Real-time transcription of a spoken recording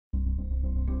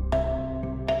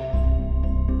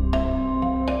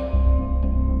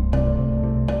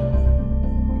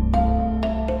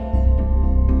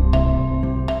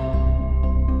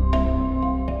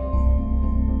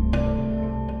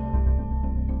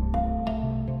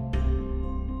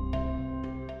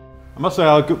must say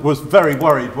I was very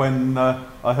worried when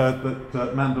I heard that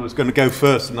Amanda was going to go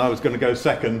first and I was going to go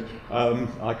second.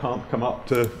 I can't come up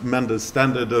to Amanda's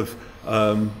standard of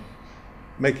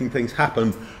making things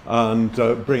happen and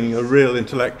bringing a real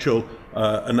intellectual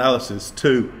analysis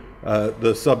to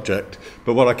the subject.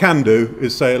 But what I can do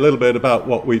is say a little bit about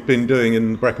what we've been doing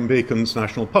in Brecon Beacons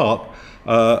National Park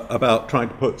about trying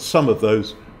to put some of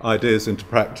those ideas into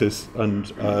practice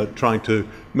and trying to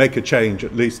make a change,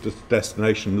 at least at the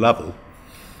destination level.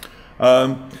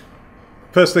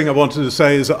 First thing I wanted to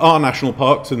say is that our national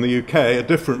parks in the UK are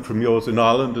different from yours in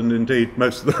Ireland, and indeed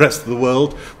most of the rest of the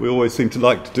world. We always seem to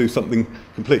like to do something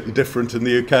completely different in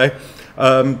the UK.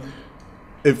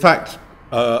 In fact,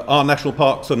 our national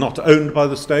parks are not owned by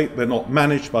the state, they're not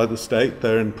managed by the state,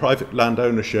 they're in private land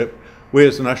ownership. We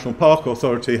as the National Park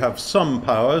Authority have some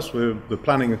powers, we're the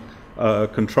planning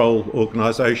control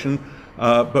organisation,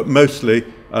 but mostly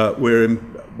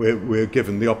we're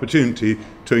given the opportunity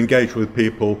to engage with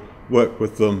people, work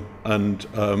with them and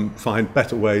find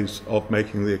better ways of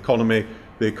making the economy,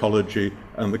 the ecology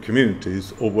and the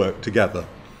communities all work together.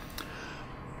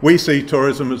 We see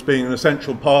tourism as being an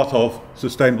essential part of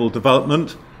sustainable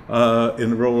development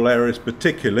in rural areas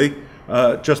particularly,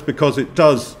 just because it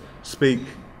does speak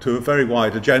to a very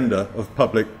wide agenda of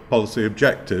public policy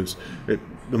objectives.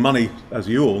 The money, as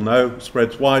you all know,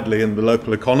 spreads widely in the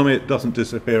local economy. It doesn't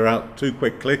disappear out too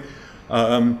quickly.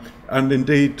 And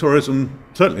indeed, tourism,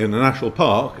 certainly in the national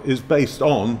park, is based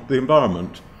on the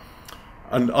environment.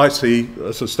 And I see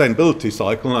a sustainability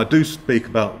cycle, and I do speak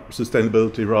about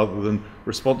sustainability rather than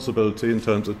responsibility in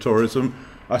terms of tourism,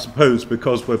 I suppose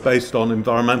because we're based on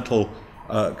environmental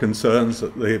concerns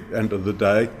at the end of the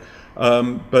day.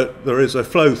 But there is a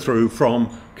flow through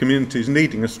from communities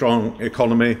needing a strong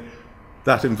economy,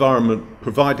 that environment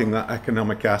providing that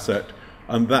economic asset,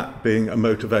 and that being a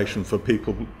motivation for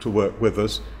people to work with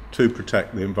us to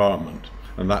protect the environment,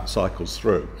 and that cycles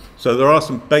through. So there are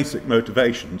some basic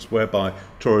motivations whereby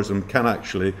tourism can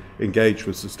actually engage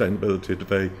with sustainability at a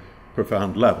very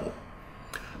profound level.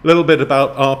 A little bit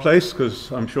about our place,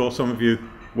 because I'm sure some of you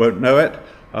won't know it.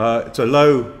 It's a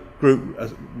low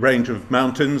range of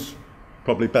mountains,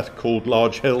 probably better called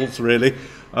large hills really,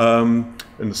 in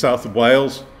the south of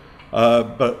Wales.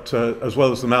 But as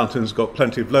well as the mountains, got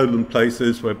plenty of lowland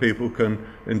places where people can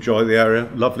enjoy the area.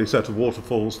 Lovely set of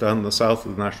waterfalls down the south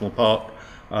of the national park,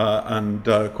 and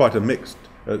quite a mixed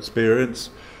experience.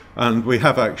 And we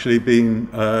have actually been,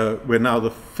 we're now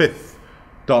the 5th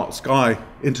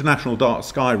international dark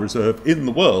sky reserve in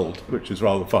the world, which is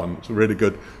rather fun. It's a really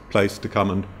good place to come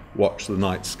and watch the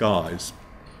night skies.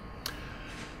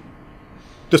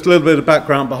 Just a little bit of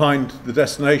background behind the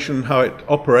destination, how it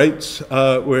operates.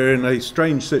 We're in a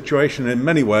strange situation in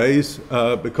many ways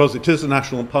because it is a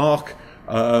national park.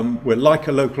 We're like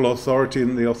a local authority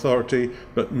in the authority,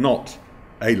 but not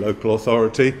a local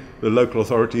authority. The local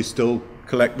authorities still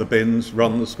collect the bins,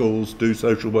 run the schools, do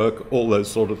social work, all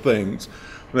those sort of things.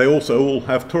 They also all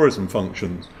have tourism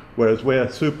functions, whereas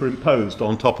we're superimposed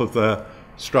on top of their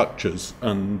structures.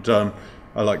 And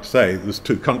I like to say there's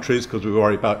 2 countries because we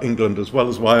worry about England as well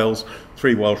as Wales,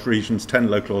 3 Welsh regions, 10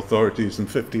 local authorities and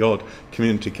 50-odd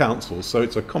community councils. So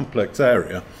it's a complex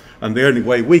area, and the only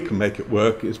way we can make it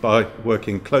work is by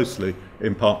working closely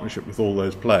in partnership with all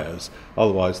those players.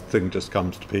 Otherwise the thing just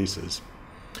comes to pieces.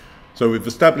 So we've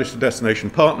established a destination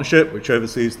partnership which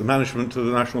oversees the management of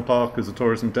the national park as a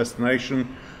tourism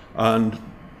destination, and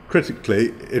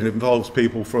critically it involves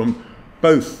people from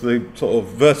both the sort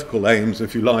of vertical aims,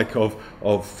 if you like, of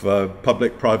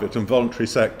public, private and voluntary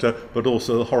sector, but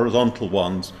also the horizontal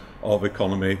ones of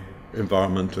economy,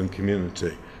 environment and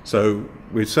community. So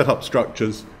we've set up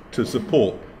structures to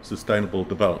support sustainable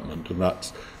development, and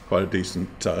that's quite a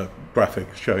decent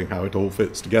graphic showing how it all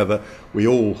fits together. We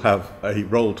all have a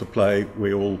role to play,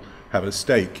 we all have a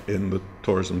stake in the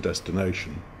tourism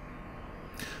destination.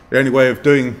 The only way of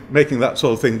making that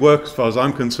sort of thing work, as far as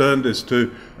I'm concerned, is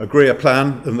to agree a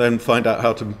plan and then find out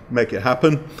how to make it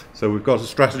happen. So we've got a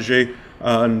strategy,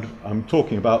 and I'm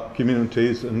talking about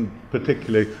communities, and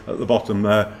particularly at the bottom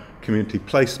there, community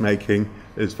placemaking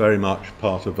is very much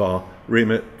part of our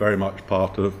remit, very much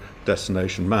part of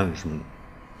destination management.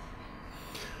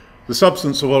 The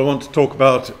substance of what I want to talk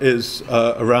about is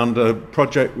around a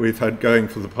project we've had going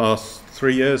for the past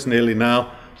 3 years nearly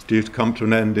now. It's due to come to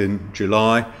an end in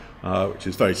July, which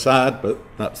is very sad, but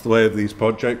that's the way of these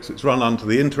projects. It's run under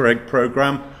the Interreg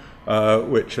programme,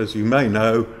 which, as you may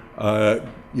know,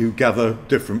 you gather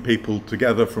different people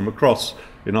together from across,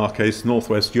 in our case,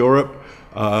 Northwest Europe,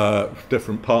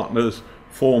 different partners,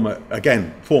 form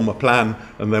a plan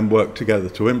and then work together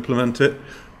to implement it.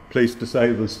 Pleased to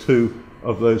say there's 2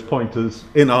 of those pointers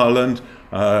in Ireland,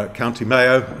 County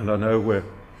Mayo, and I know we're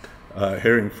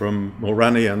hearing from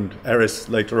Mulranny and Erris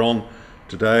later on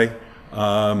today,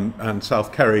 and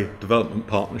South Kerry Development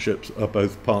Partnerships are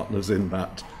both partners in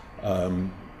that,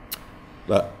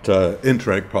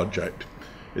 Interreg project.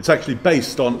 It's actually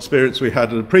based on experience we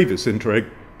had at a previous Interreg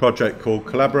project called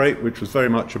Collaborate, which was very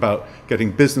much about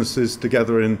getting businesses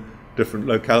together in different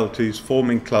localities,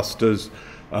 forming clusters,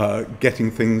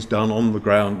 getting things done on the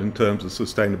ground in terms of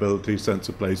sustainability, sense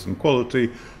of place and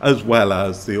quality, as well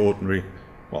as the ordinary,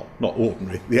 well, not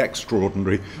ordinary, the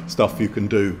extraordinary stuff you can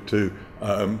do to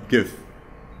give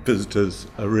visitors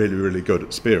a really, really good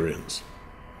experience.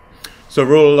 So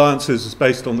Rural Alliances is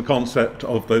based on the concept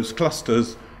of those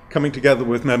clusters coming together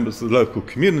with members of the local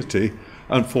community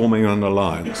and forming an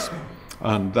alliance.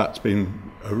 And that's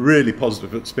been a really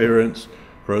positive experience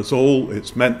for us all.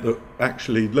 It's meant that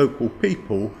actually local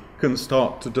people can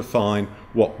start to define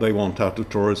what they want out of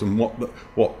tourism,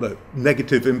 what the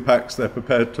negative impacts they're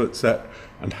prepared to accept,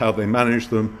 and how they manage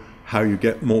them, how you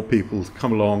get more people to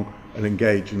come along and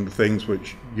engage in the things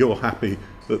which you're happy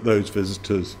that those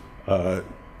visitors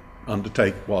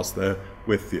undertake whilst they're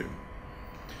with you.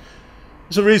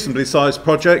 It's a reasonably sized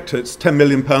project. It's £10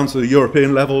 million at the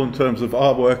European level. In terms of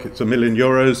our work, it's €1 million.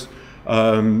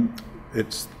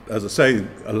 It's, as I say, an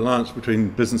alliance between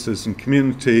businesses and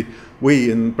community.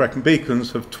 We in Brecon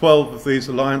Beacons have 12 of these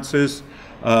alliances,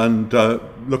 and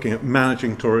looking at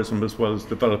managing tourism as well as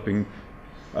developing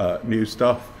new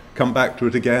stuff. Come back to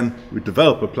it again, we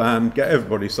develop a plan, get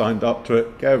everybody signed up to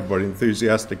it, get everybody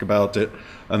enthusiastic about it,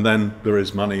 and then there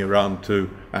is money around to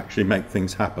actually make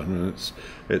things happen. And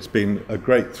it's been a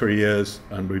great 3 years,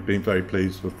 and we've been very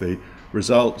pleased with the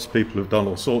results. People have done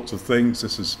all sorts of things.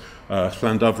 This is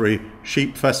Llandovery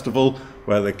Sheep Festival,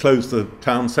 where they close the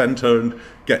town centre and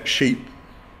get sheep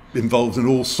involved in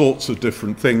all sorts of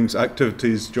different things,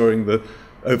 activities during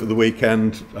over the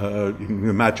weekend. You can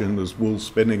imagine there's wool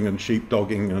spinning and sheep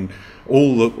dogging and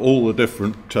all the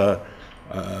different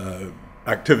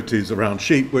activities around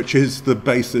sheep, which is the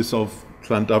basis of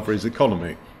Llandovery's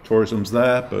economy. Tourism's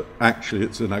there, but actually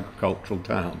it's an agricultural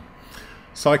town.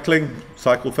 Cycling,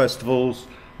 cycle festivals,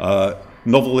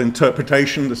 novel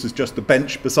interpretation. This is just a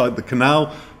bench beside the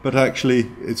canal, but actually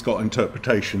it's got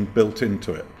interpretation built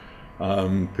into it.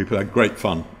 People had great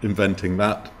fun inventing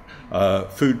that.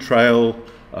 Food trail,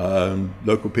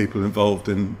 local people involved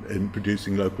in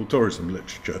producing local tourism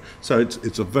literature. So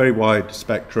it's a very wide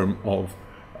spectrum of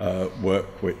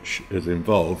work which is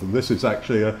involved. And this is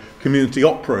actually a community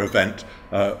opera event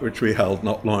which we held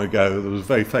not long ago. There was a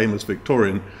very famous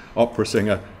Victorian opera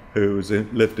singer who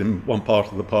lived in one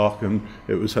part of the park, and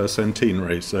it was her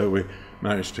centenary. So we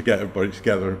managed to get everybody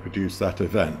together and produce that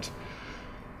event.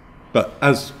 But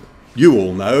as you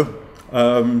all know,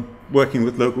 working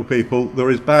with local people, there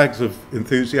is bags of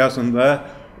enthusiasm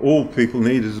there. All people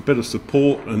need is a bit of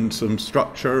support and some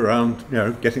structure around,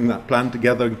 getting that plan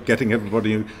together, getting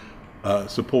everybody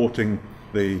supporting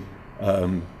the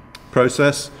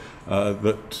process,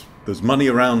 that there's money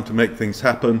around to make things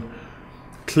happen.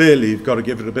 Clearly, you've got to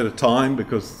give it a bit of time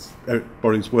because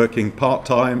everybody's working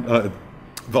part-time,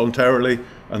 voluntarily,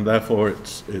 and therefore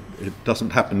it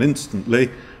doesn't happen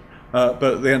instantly. But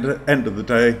at the end of the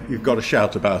day, you've got to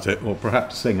shout about it, or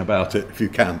perhaps sing about it if you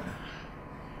can.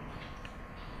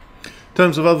 In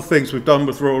terms of other things we've done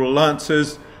with Rural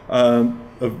Alliances,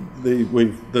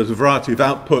 there's a variety of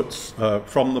outputs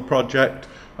from the project.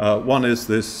 One is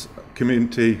this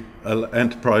Community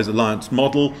Enterprise Alliance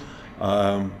model,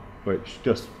 which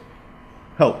just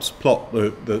helps plot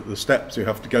the steps you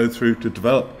have to go through to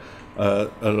develop an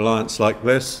alliance like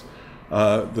this.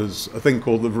 There's a thing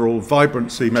called the Rural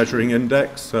Vibrancy Measuring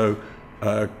Index, so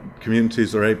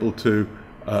communities are able to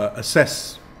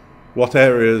assess what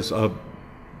areas are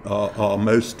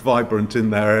most vibrant in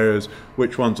their areas,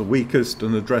 which ones are weakest,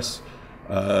 and address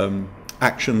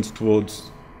actions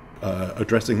towards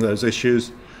addressing those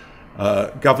issues.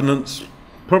 Governance,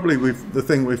 probably the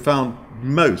thing we've found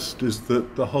most is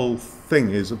that the whole thing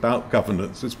is about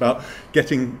governance. It's about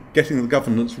getting the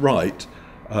governance right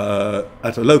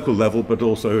at a local level, but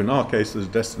also in our case at a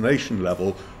destination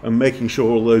level, and making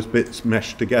sure all those bits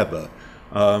mesh together.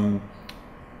 I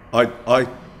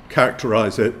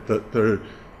characterize it that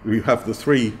you have the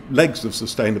three legs of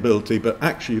sustainability, but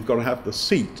actually you've got to have the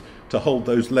seat to hold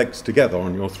those legs together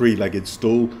on your three-legged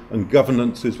stool, and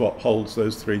governance is what holds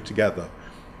those three together.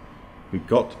 We've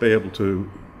got to be able to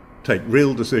take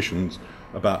real decisions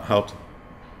about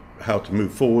how to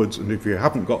move forwards, and if you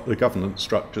haven't got the governance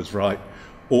structures right,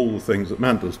 all the things that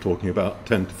Manda's talking about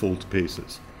tend to fall to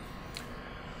pieces.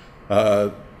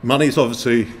 Money's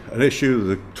obviously an issue.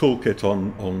 The toolkit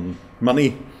on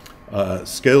money,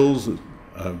 skills,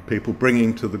 people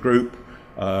bringing to the group.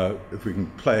 If we can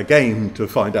play a game to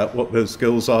find out what those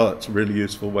skills are, that's a really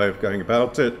useful way of going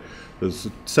about it. There's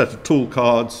a set of tool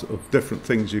cards of different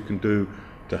things you can do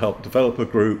to help develop a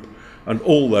group, and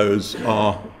all those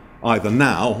are either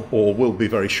now or will be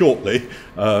very shortly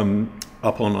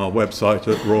up on our website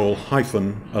at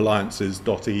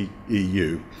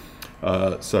royal-alliances.eu.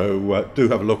 So do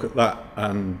have a look at that,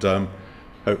 and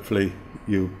hopefully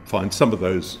you find some of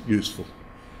those useful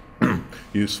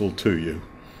to you.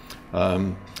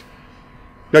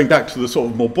 Going back to the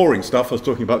sort of more boring stuff, I was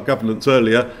talking about governance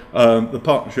earlier, the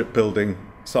partnership building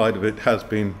side of it has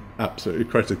been absolutely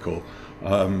critical.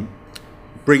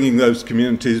 Bringing those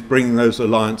communities, bringing those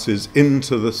alliances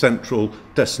into the central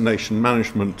destination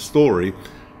management story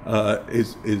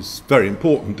is very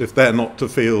important if they're not to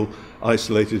feel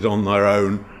isolated on their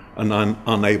own and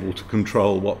unable to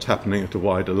control what's happening at a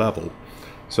wider level.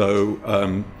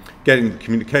 So getting the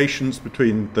communications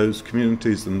between those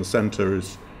communities and the centre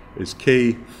is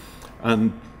key,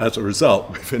 and as a result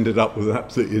we've ended up with an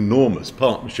absolutely enormous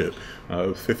partnership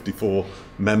of 54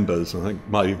 members. I think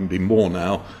might even be more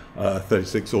now,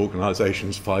 36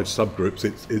 organisations, 5 subgroups.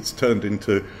 It's turned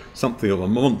into something of a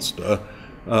monster,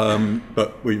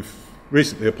 but we've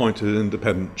recently appointed an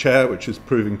independent chair, which is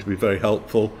proving to be very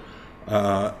helpful,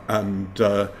 and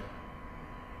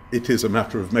it is a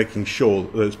matter of making sure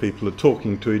that those people are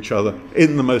talking to each other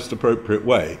in the most appropriate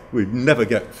way. We never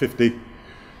get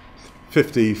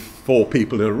 54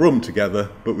 people in a room together,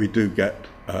 but we do get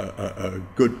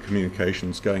good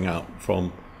communications going out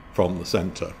from the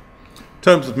centre. In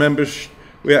terms of members,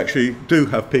 we actually do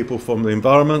have people from the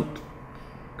environment,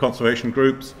 conservation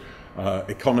groups,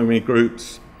 economy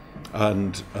groups,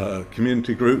 and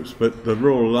community groups, but the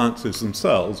rural alliances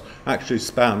themselves actually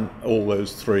span all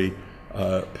those 3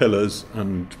 pillars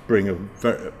and bring a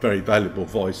very, very valuable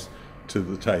voice to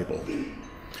the table.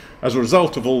 As a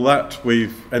result of all that,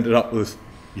 we've ended up with,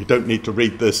 you don't need to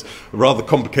read this, a rather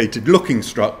complicated looking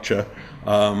structure,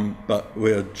 but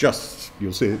we're just,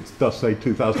 you'll see it does say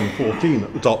 2014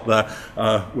 at the top there,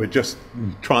 we're just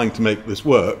trying to make this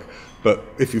work. But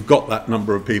if you've got that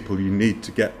number of people, you need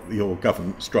to get your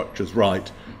governance structures right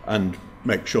and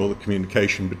make sure the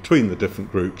communication between the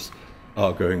different groups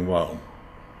are going well.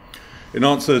 In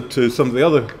answer to some of the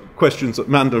other questions that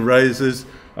Manda raises,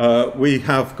 we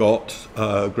have got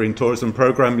a green tourism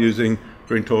programme using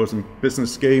Green Tourism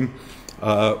Business Scheme.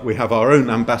 We have our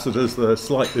own ambassadors that are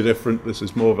slightly different. This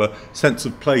is more of a sense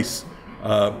of place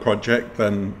project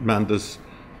than Manda's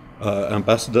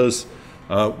ambassadors.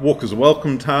 Walkers are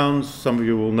welcome towns, some of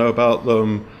you will know about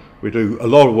them. We do a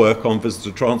lot of work on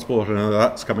visitor transport, and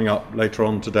that's coming up later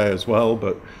on today as well,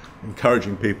 but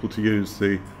encouraging people to use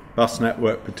the bus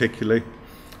network particularly.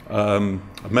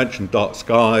 I've mentioned dark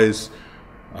skies.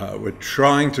 We're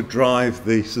trying to drive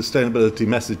the sustainability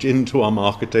message into our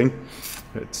marketing.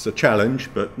 It's a challenge,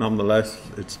 but nonetheless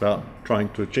it's about trying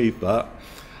to achieve that.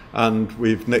 And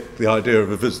we've nicked the idea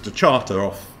of a visitor charter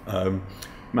off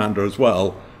Manda as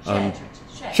well.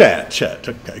 Shared,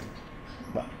 okay.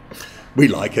 Well, we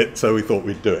like it, so we thought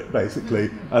we'd do it basically,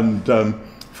 and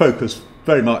focus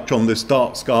very much on this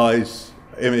dark skies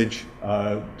image,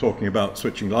 talking about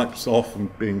switching lights off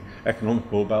and being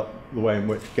economical about the way in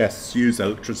which guests use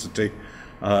electricity,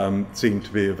 seemed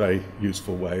to be a very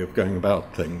useful way of going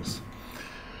about things.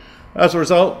 As a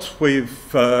result,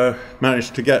 we've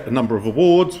managed to get a number of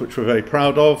awards, which we're very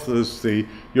proud of. There's the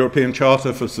European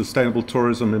Charter for Sustainable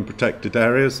Tourism in Protected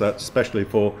Areas, that's especially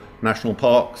for national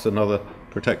parks and other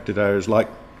protected areas like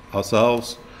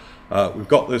ourselves. We've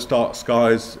got this dark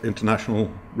skies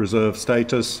international reserve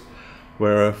status.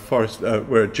 We're a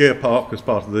geopark as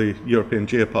part of the European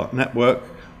Geopark Network.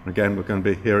 Again, we're going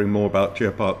to be hearing more about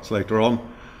geoparks later on.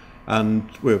 And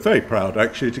we're very proud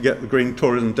actually to get the Green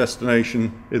Tourism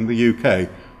Destination in the UK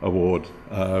award,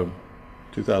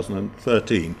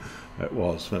 2013 it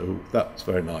was, so that's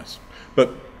very nice.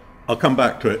 But I'll come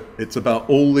back to it. It's about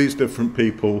all these different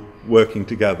people working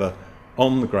together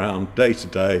on the ground, day to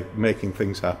day, making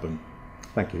things happen.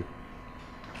 Thank you.